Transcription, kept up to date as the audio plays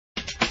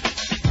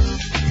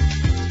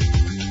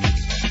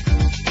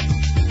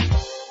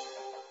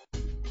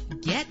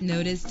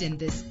noticed in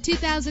this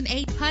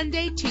 2008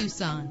 Hyundai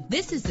Tucson.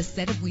 This is the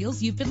set of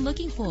wheels you've been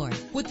looking for,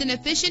 with an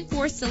efficient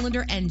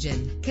 4-cylinder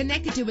engine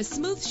connected to a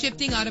smooth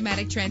shifting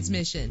automatic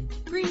transmission.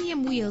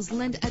 Premium wheels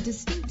lend a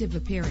distinctive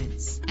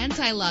appearance.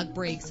 Anti-lock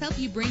brakes help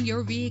you bring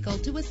your vehicle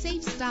to a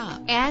safe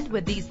stop. And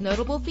with these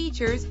notable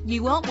features,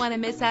 you won't want to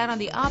miss out on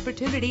the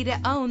opportunity to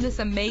own this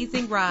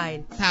amazing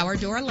ride. Power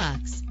door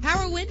locks,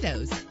 power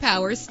windows,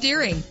 power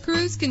steering,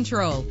 cruise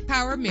control,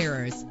 power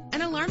mirrors,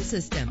 an alarm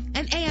system,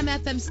 an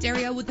AM/FM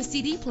stereo with a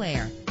CD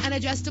player, an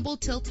adjustable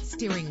tilt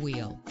steering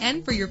wheel.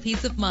 And for your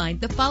peace of mind,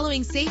 the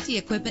following safety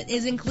equipment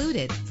is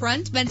included: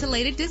 front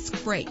ventilated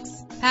disc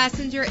brakes,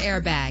 passenger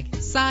airbag,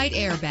 side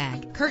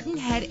airbag, curtain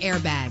head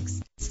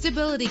airbags,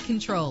 stability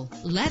control.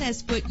 Let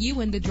us put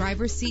you in the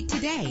driver's seat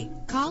today.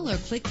 Call or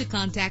click to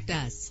contact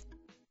us.